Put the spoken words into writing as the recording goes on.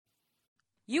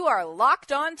You are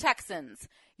Locked On Texans,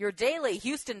 your daily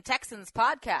Houston Texans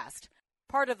podcast,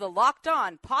 part of the Locked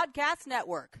On Podcast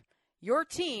Network, your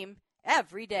team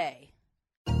every day.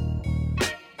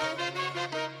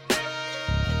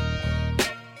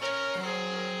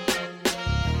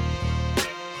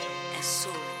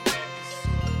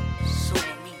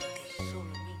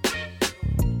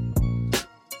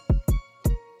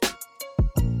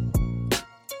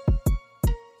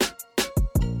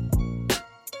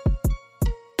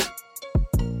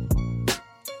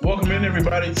 Welcome in,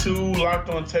 everybody, to Locked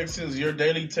On Texans, your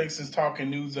daily Texans talking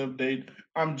news update.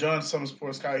 I'm John Summers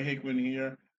for Sky Hickman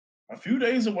here. A few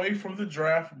days away from the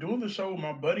draft, doing the show with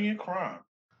my buddy in crime,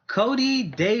 Cody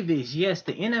Davis. Yes,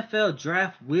 the NFL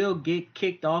draft will get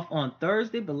kicked off on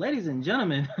Thursday, but ladies and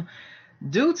gentlemen,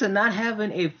 due to not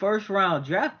having a first-round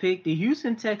draft pick, the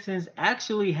Houston Texans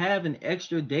actually have an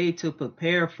extra day to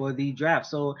prepare for the draft.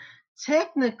 So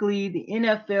technically, the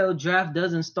NFL draft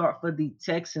doesn't start for the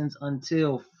Texans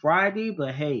until Friday,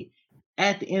 but hey,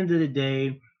 at the end of the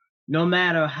day, no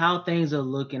matter how things are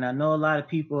looking, I know a lot of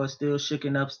people are still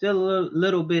shooken up, still a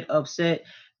little bit upset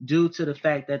due to the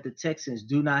fact that the Texans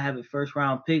do not have a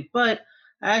first-round pick, but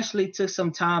I actually took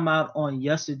some time out on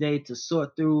yesterday to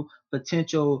sort through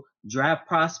potential draft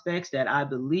prospects that I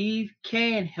believe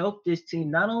can help this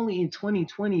team not only in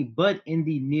 2020 but in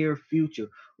the near future.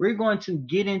 We're going to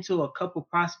get into a couple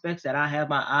prospects that I have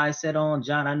my eyes set on.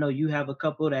 John, I know you have a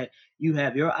couple that you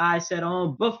have your eyes set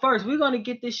on. But first, we're going to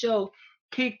get this show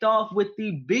kicked off with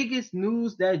the biggest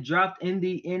news that dropped in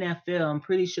the NFL. I'm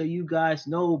pretty sure you guys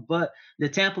know, but the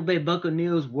Tampa Bay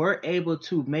Buccaneers were able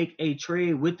to make a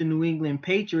trade with the New England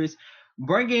Patriots,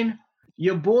 bringing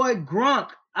your boy Gronk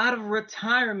out of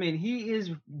retirement. He is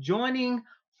joining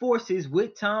forces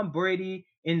with Tom Brady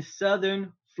in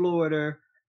Southern Florida.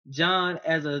 John,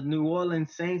 as a New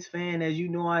Orleans Saints fan, as you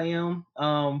know I am,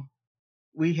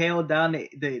 we held down the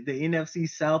NFC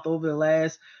South over the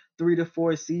last 3 to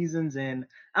 4 seasons, and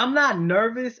I'm not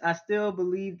nervous. I still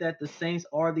believe that the Saints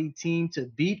are the team to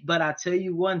beat, but I tell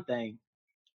you one thing,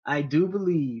 I do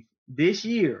believe this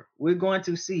year we're going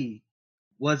to see,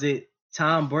 was it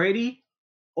Tom Brady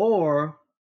or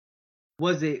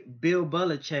was it Bill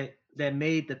Belichick that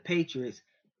made the Patriots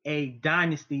a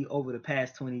dynasty over the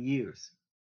past 20 years?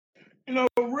 You know,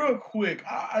 real quick,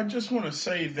 I just want to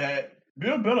say that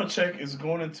Bill Belichick is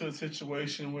going into a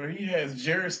situation where he has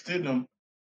Jarrett Stidham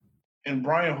and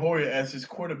Brian Hoyer as his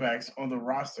quarterbacks on the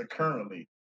roster currently.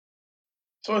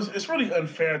 So it's really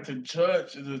unfair to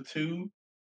judge the two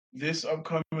this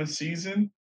upcoming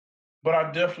season, but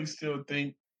I definitely still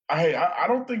think I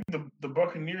don't think the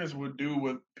Buccaneers would do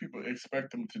what people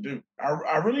expect them to do.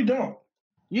 I really don't.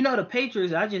 You know, the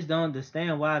Patriots, I just don't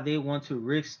understand why they want to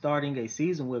risk starting a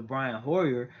season with Brian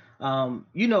Hoyer.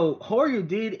 Hoyer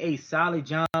did a solid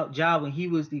job when he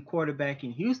was the quarterback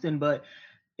in Houston, but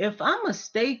if I'm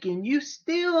mistaken, you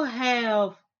still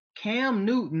have Cam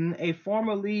Newton, a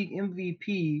former league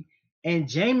MVP, and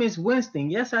Jameis Winston.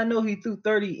 Yes, I know he threw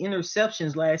 30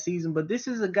 interceptions last season, but this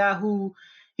is a guy who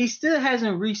he still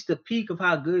hasn't reached the peak of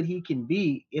how good he can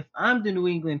be. If I'm the New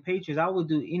England Patriots, I will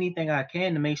do anything I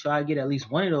can to make sure I get at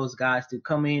least one of those guys to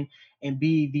come in and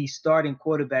be the starting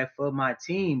quarterback for my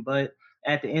team. But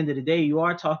at the end of the day, you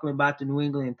are talking about the New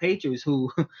England Patriots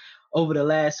who over the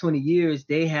last 20 years,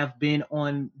 they have been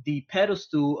on the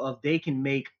pedestal of they can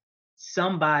make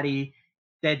somebody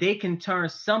that they can turn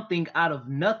something out of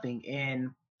nothing.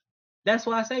 And that's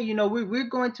why I say, we're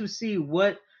going to see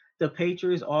what the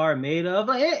Patriots are made of.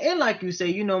 And like you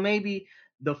say, maybe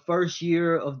the first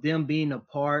year of them being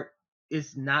apart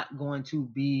is not going to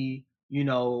be,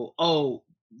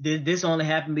 this only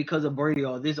happened because of Brady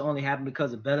or this only happened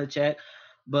because of Belichick.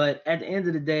 But at the end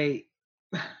of the day,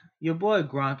 your boy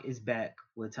Gronk is back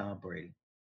with Tom Brady.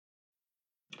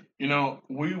 You know,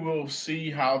 we will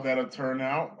see how that'll turn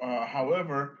out.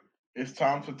 However, it's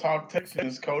time to talk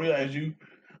Texans, Cody. As you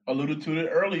alluded to it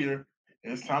earlier,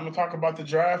 it's time to talk about the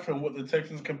draft and what the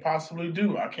Texans can possibly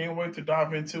do. I can't wait to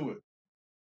dive into it.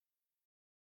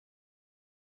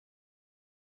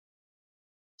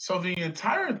 So the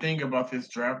entire thing about this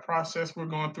draft process we're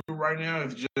going through right now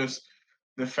is just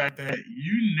the fact that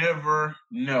you never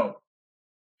know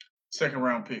second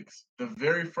round picks. The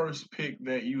very first pick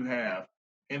that you have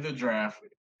in the draft,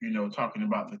 talking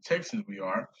about the Texans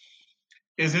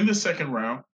is in the second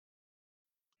round.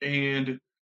 And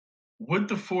with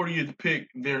the 40th pick,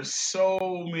 there's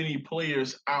so many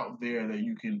players out there that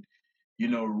you can,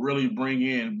 really bring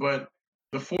in. But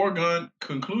the foregone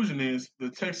conclusion is the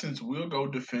Texans will go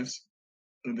defense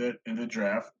in the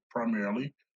draft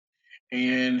primarily,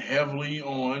 and heavily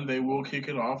on they will kick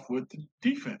it off with the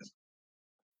defense.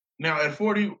 Now at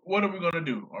 40, what are we going to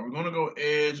do? Are we going to go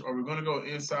edge? Are we going to go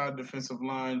inside defensive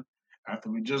line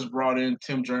after we just brought in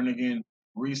Tim Jernigan,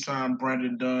 re-signed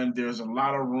Brandon Dunn? There's a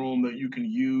lot of room that you can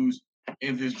use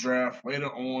in this draft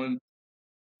later on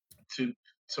to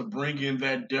bring in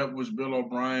that depth, which Bill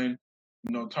O'Brien,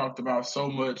 talked about so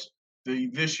much.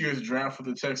 This year's draft for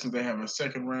the Texans, they have a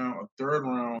second round, a third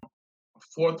round, a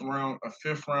fourth round, a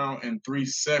fifth round, and 3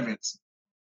 sevenths.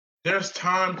 There's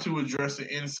time to address the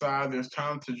inside. There's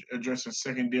time to address the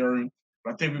secondary.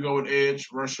 But I think we go with edge,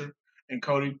 rusher, and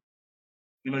Cody.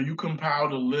 You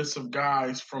compiled a list of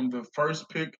guys from the first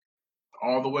pick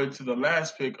all the way to the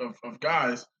last pick of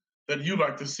guys that you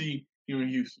like to see here in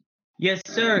Houston. Yes,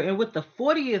 sir. And with the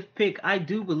 40th pick, I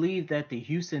do believe that the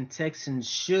Houston Texans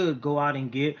should go out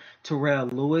and get Terrell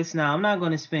Lewis. Now, I'm not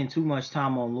going to spend too much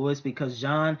time on Lewis because,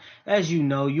 John, as you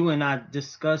know, you and I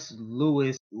discussed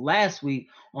Lewis last week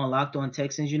on Locked On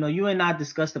Texans. You and I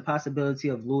discussed the possibility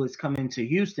of Lewis coming to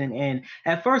Houston. And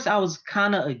at first, I was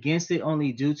kind of against it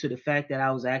only due to the fact that I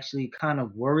was actually kind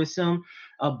of worrisome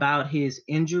about his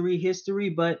injury history.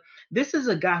 But this is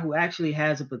a guy who actually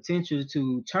has a potential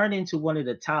to turn into one of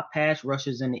the top pass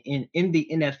rushers in the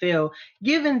NFL,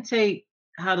 give and take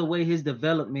how the way his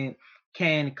development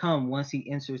can come once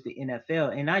he enters the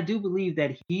NFL. And I do believe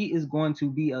that he is going to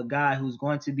be a guy who's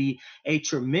going to be a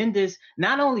tremendous,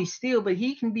 not only steal, but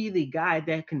he can be the guy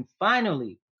that can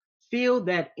finally fill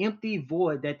that empty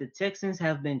void that the Texans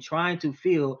have been trying to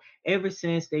fill ever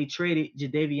since they traded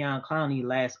Jadeveon Clowney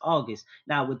last August.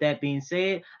 Now, with that being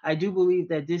said, I do believe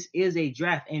that this is a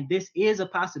draft and this is a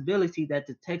possibility that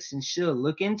the Texans should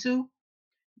look into.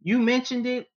 You mentioned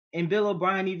it, and Bill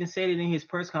O'Brien even said it in his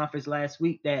press conference last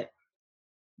week that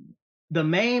the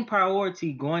main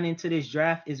priority going into this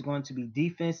draft is going to be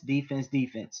defense, defense,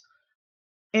 defense.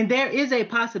 And there is a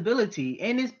possibility,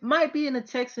 and it might be in the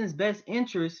Texans' best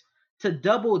interest to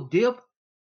double dip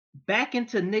back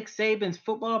into Nick Saban's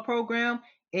football program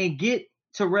and get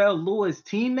Terrell Lewis'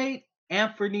 teammate,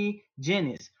 Anfernee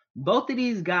Jennings. Both of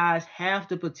these guys have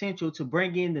the potential to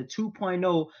bring in the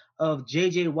 2.0 of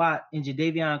J.J. Watt and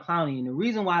Jadeveon Clowney. And the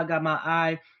reason why I got my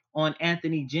eye on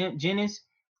Anfernee Jennings,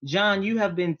 John, you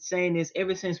have been saying this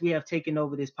ever since we have taken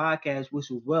over this podcast,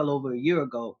 which was well over a year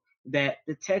ago, that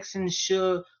the Texans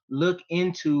should look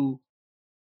into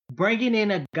bringing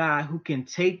in a guy who can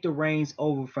take the reins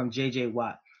over from J.J.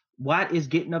 Watt. Watt is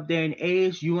getting up there in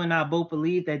age. You and I both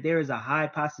believe that there is a high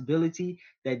possibility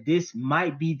that this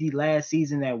might be the last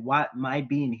season that Watt might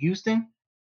be in Houston.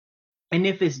 And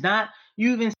if it's not,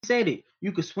 you even said it.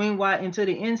 You could swing Watt into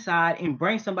the inside and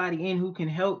bring somebody in who can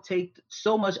help take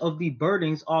so much of the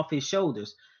burdens off his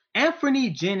shoulders.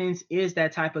 Anfernee Jennings is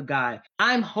that type of guy.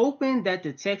 I'm hoping that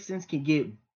the Texans can get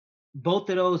both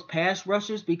of those pass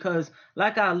rushers because,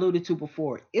 like I alluded to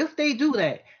before, if they do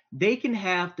that, they can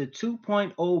have the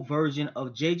 2.0 version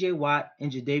of J.J. Watt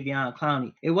and Jadeveon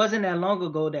Clowney. It wasn't that long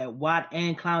ago that Watt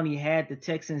and Clowney had the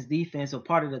Texans defense, a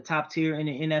part of the top tier in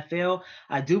the NFL.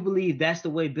 I do believe that's the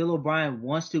way Bill O'Brien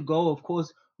wants to go. Of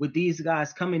course, with these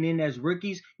guys coming in as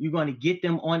rookies, you're going to get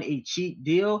them on a cheap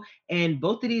deal. And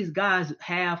both of these guys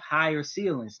have higher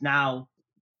ceilings. Now,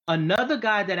 another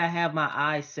guy that I have my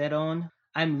eyes set on,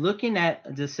 I'm looking at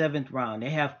the 7th round. They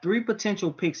have 3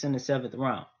 potential picks in the 7th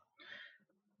round.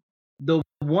 The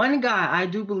one guy I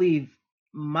do believe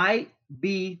might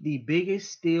be the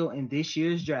biggest steal in this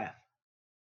year's draft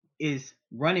is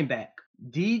running back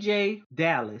DJ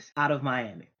Dallas out of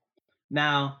Miami.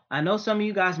 Now, I know some of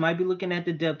you guys might be looking at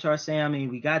the depth chart saying, I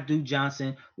mean, we got Duke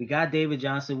Johnson, we got David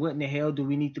Johnson. What in the hell do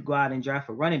we need to go out and draft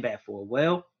a running back for?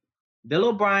 Well, Bill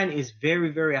O'Brien is very,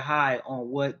 very high on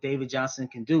what David Johnson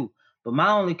can do. But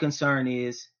my only concern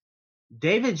is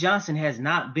David Johnson has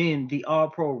not been the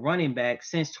all-pro running back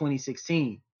since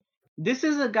 2016. This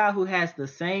is a guy who has the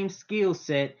same skill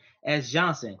set as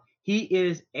Johnson. He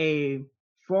is a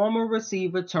former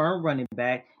receiver turned running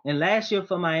back. And last year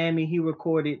for Miami, he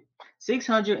recorded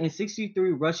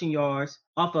 663 rushing yards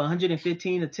off of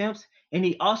 115 attempts. And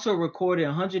he also recorded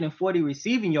 140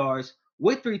 receiving yards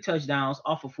with 3 touchdowns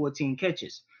off of 14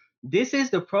 catches. This is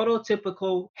the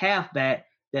prototypical halfback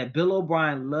that Bill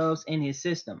O'Brien loves in his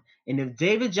system. And if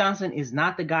David Johnson is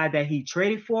not the guy that he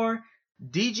traded for,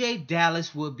 DJ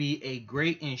Dallas would be a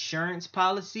great insurance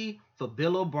policy for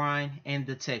Bill O'Brien and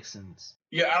the Texans.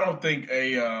 Yeah, I don't think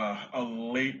a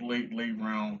late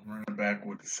round running back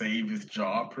would save his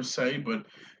job per se, but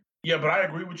I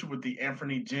agree with you with the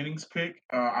Anfernee Jennings pick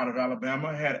out of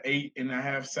Alabama. Had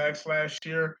 8.5 sacks last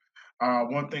year.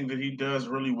 One thing that he does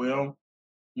really well,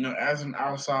 as an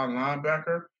outside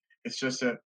linebacker, it's just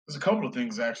that there's a couple of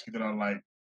things actually that I like.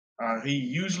 He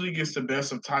usually gets the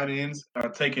best of tight ends,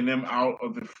 taking them out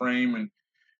of the frame and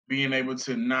being able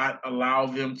to not allow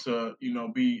them to,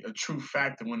 be a true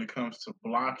factor when it comes to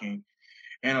blocking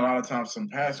and a lot of times some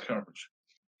pass coverage.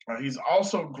 He's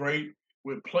also great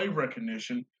with play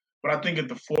recognition, but I think at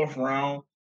the fourth round,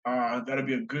 that'll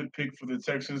be a good pick for the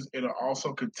Texans. It'll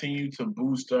also continue to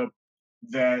boost up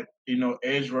that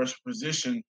edge rush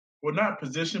position, well, not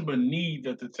position, but need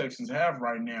that the Texans have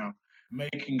right now,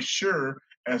 making sure,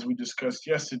 as we discussed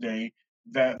yesterday,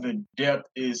 that the depth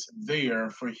is there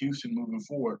for Houston moving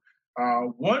forward.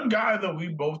 One guy that we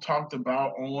both talked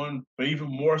about on, but even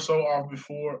more so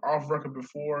off record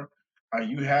before,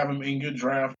 you have him in your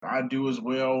draft. I do as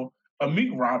well.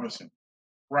 Amik Robinson,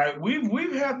 right?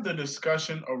 We've had the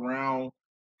discussion around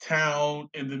town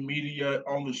in the media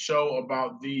on the show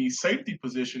about the safety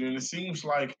position, and it seems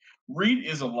like Reed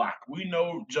is a lock. We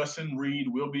know Justin Reed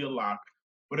will be a lock,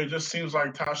 but it just seems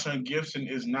like Tashawn Gibson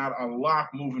is not a lock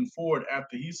moving forward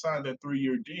after he signed that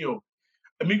 3-year deal.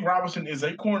 Amik Robinson is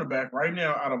a cornerback right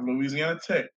now out of Louisiana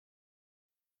Tech,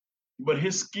 but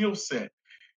his skill set,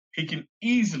 he can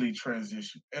easily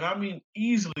transition, and I mean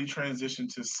easily transition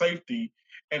to safety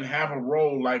and have a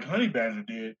role like Honey Badger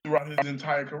did throughout his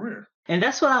entire career. And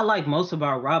that's what I like most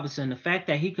about Robinson, the fact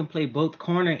that he can play both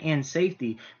corner and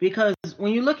safety. Because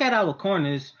when you look at our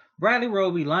corners, Bradley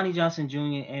Roby, Lonnie Johnson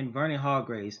Jr., and Vernon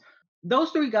Hargreaves,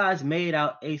 those three guys made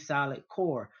out a solid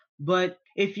core. But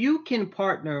if you can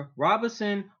partner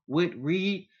Robinson with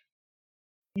Reed,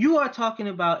 you are talking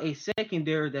about a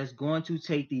secondary that's going to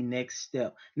take the next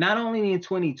step, not only in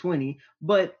 2020,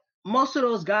 but most of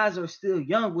those guys are still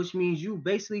young, which means you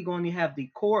basically going to have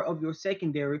the core of your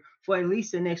secondary for at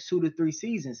least the next 2 to 3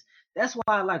 seasons. That's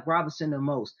why I like Robinson the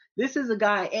most. This is a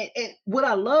guy, and what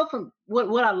I love from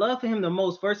what I love for him the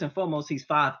most, first and foremost, he's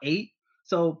 5'8".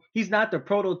 So he's not the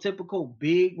prototypical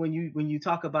big when you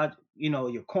talk about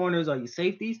your corners or your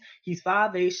safeties. He's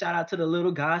 5'8". Shout out to the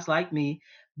little guys like me.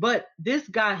 But this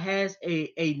guy has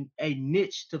a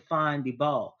niche to find the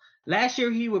ball. Last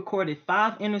year, he recorded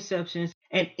 5 interceptions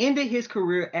and ended his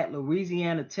career at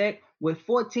Louisiana Tech with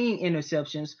 14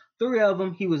 interceptions. 3 of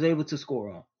them he was able to score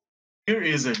on. Here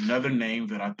is another name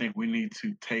that I think we need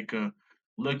to take a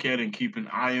look at and keep an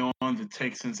eye on. The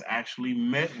Texans actually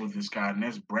met with this guy, and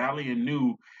that's Bradley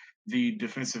Anu, the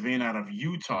defensive end out of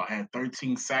Utah. Had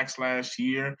 13 sacks last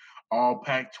year, all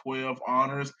Pac-12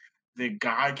 honors. The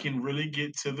guy can really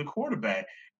get to the quarterback.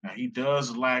 Now, he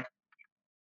does lack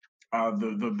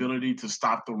the ability to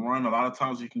stop the run. A lot of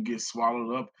times he can get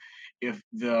swallowed up if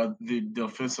the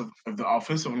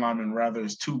offensive lineman rather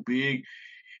is too big.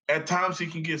 At times he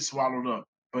can get swallowed up,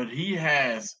 but he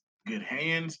has good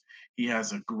hands. He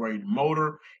has a great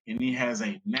motor, and he has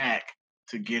a knack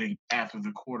to getting after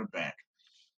the quarterback.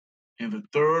 In the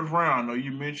 3rd round, I know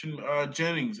you mentioned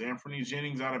Anthony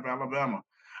Jennings out of Alabama,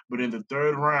 but in the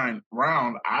 3rd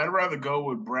round, I'd rather go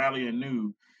with Bradley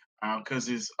Anu because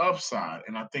his upside,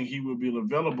 and I think he will be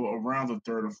available around the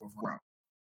 3rd or 4th round.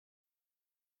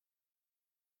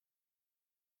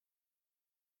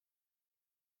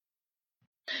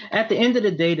 At the end of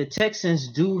the day, the Texans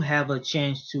do have a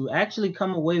chance to actually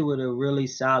come away with a really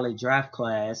solid draft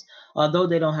class, although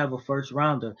they don't have a first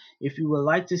rounder. If you would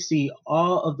like to see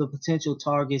all of the potential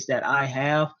targets that I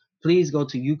have, please go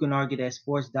to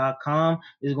youcanarguethatsports.com.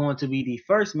 It's going to be the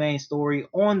first main story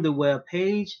on the web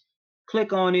page.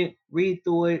 Click on it, read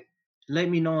through it. Let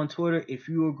me know on Twitter if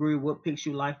you agree, what picks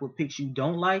you like, what picks you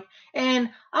don't like. And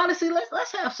honestly,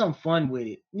 let's have some fun with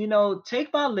it.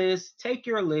 Take my list, take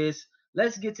your list.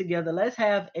 Let's get together. Let's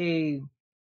have a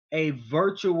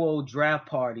virtual draft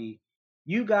party.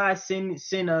 You guys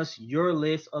send us your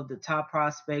list of the top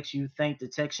prospects you think the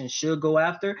Texans should go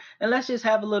after, and let's just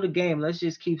have a little game. Let's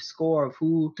just keep score of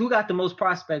who got the most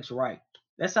prospects right.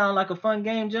 That sound like a fun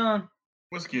game, John?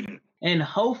 Let's get it. And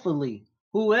hopefully,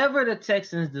 whoever the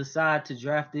Texans decide to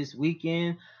draft this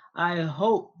weekend, I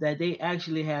hope that they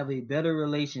actually have a better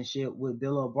relationship with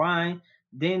Bill O'Brien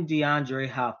than DeAndre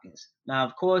Hopkins. Now,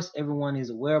 of course, everyone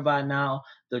is aware by now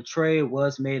the trade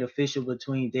was made official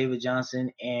between David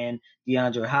Johnson and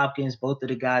DeAndre Hopkins. Both of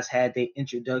the guys had their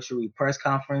introductory press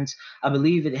conference. I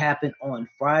believe it happened on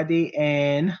Friday.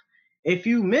 And if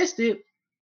you missed it,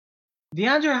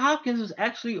 DeAndre Hopkins was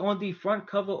actually on the front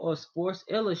cover of Sports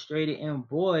Illustrated, and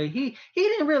boy, he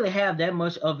didn't really have that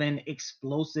much of an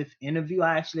explosive interview.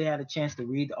 I actually had a chance to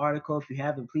read the article. If you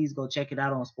haven't, please go check it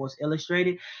out on Sports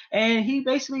Illustrated. And he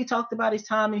basically talked about his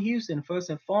time in Houston. First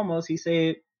and foremost, he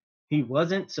said he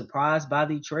wasn't surprised by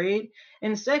the trade.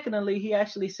 And secondly, he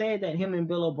actually said that him and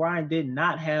Bill O'Brien did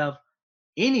not have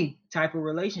any type of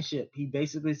relationship. He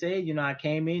basically said, I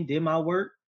came in, did my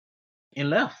work, and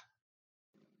left.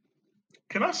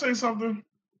 Can I say something?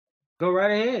 Go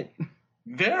right ahead.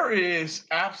 There is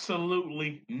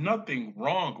absolutely nothing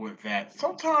wrong with that.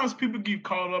 Sometimes people get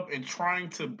caught up in trying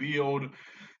to build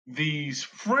these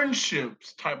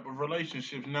friendships type of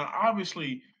relationships. Now,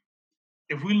 obviously,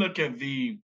 if we look at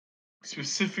the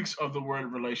specifics of the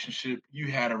word relationship,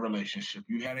 you had a relationship,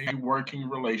 you had a working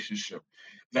relationship.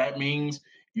 That means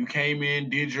you came in,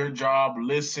 did your job,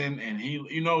 listened, and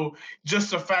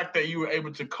just the fact that you were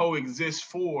able to coexist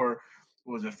for,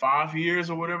 was it 5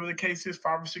 years or whatever the case is,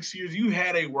 5 or 6 years, you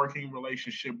had a working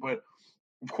relationship. But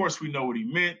of course, we know what he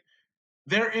meant.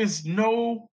 There is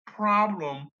no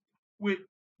problem with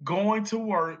going to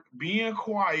work, being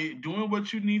quiet, doing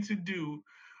what you need to do,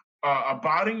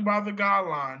 abiding by the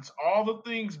guidelines, all the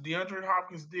things DeAndre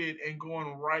Hopkins did, and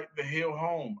going right the hell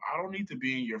home. I don't need to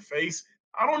be in your face.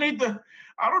 I don't need to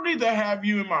have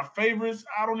you in my favorites.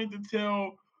 I don't need to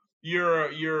tell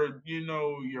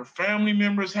your family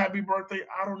members happy birthday.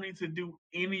 I don't need to do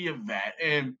any of that.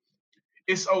 And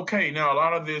it's okay. Now, a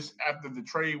lot of this after the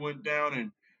trade went down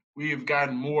and we have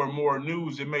gotten more and more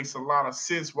news, it makes a lot of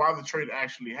sense why the trade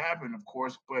actually happened, of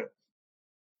course, but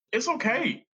it's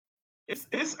okay.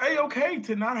 It's a-okay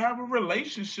to not have a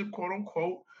relationship, quote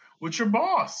unquote, with your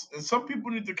boss. And some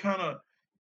people need to kind of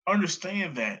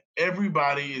understand that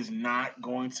everybody is not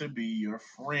going to be your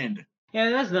friend. Yeah,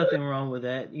 there's nothing wrong with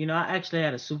that. I actually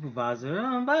had a supervisor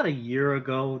about a year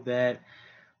ago that,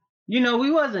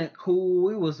 we wasn't cool.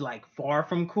 We was like far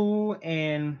from cool,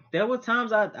 and there were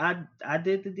times I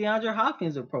did the DeAndre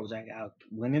Hopkins approach. I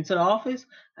went into the office,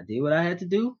 I did what I had to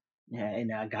do,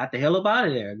 and I got the hell up out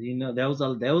of there. There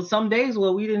was some days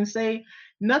where we didn't say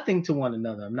nothing to one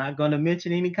another. I'm not going to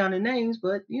mention any kind of names,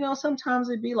 but sometimes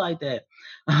it'd be like that.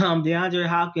 DeAndre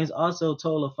Hopkins also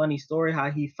told a funny story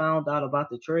how he found out about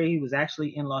the trade. He was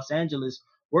actually in Los Angeles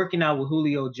working out with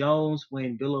Julio Jones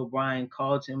when Bill O'Brien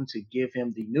called him to give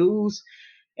him the news.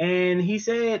 And he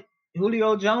said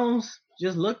Julio Jones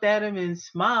just looked at him and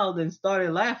smiled and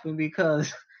started laughing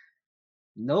because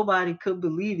nobody could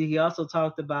believe it. He also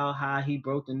talked about how he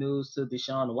broke the news to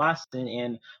Deshaun Watson.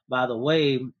 And by the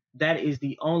way, that is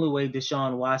the only way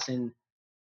Deshaun Watson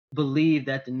believed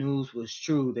that the news was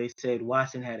true. They said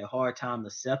Watson had a hard time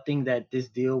accepting that this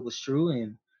deal was true,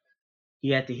 and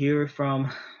he had to hear it from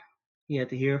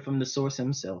the source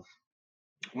himself.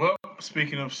 Well,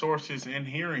 speaking of sources and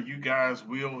hearing, you guys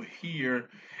will hear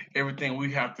everything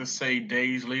we have to say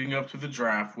days leading up to the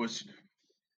draft, which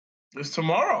is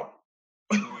tomorrow.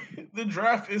 The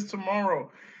draft is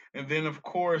tomorrow. And then, of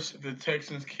course, the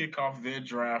Texans kick off their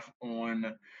draft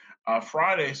on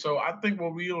Friday. So I think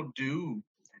what we'll do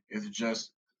is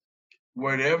just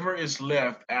whatever is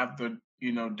left after,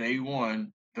 day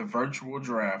one, the virtual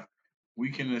draft, we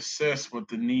can assess what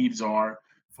the needs are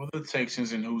for the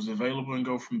Texans and who's available and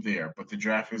go from there. But the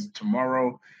draft is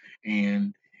tomorrow,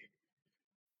 and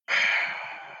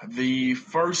the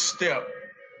first step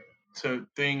to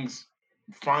things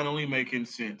finally making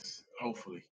sense,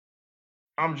 hopefully.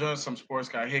 I'm John, some sports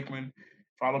guy Hickman.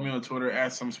 Follow me on Twitter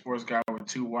at some sports guy with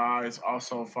 2 Y's.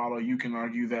 Also follow You Can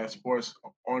Argue That Sports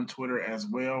on Twitter as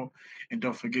well. And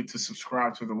don't forget to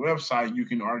subscribe to the website,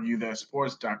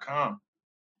 youcanarguethatsports.com.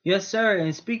 Yes, sir.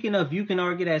 And speaking of You Can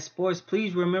Argue That Sports,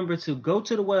 please remember to go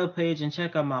to the webpage and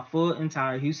check out my full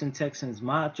entire Houston Texans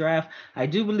mock draft. I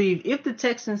do believe if the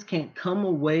Texans can't come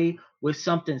away with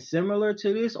something similar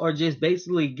to this, or just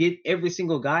basically get every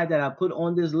single guy that I put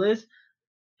on this list,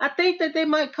 I think that they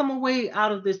might come away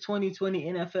out of this 2020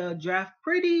 NFL draft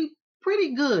pretty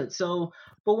good. So,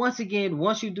 but once again,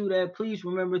 once you do that, please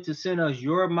remember to send us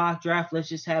your mock draft. Let's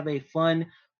just have a fun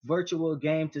virtual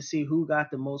game to see who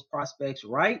got the most prospects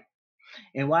right.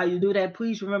 And while you do that,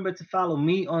 please remember to follow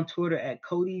me on Twitter at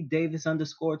Cody Davis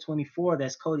 _24.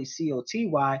 That's Cody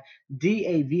COTY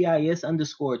DAVIS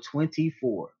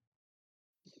 _24.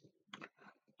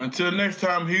 Until next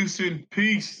time, Houston,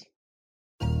 peace.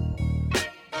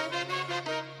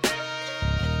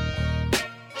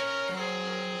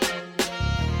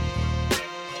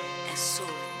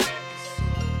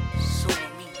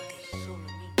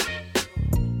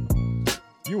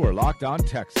 You are Locked On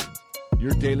Texans,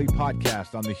 your daily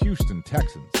podcast on the Houston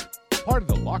Texans, part of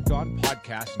the Locked On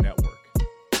Podcast Network.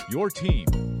 Your team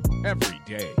every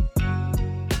day.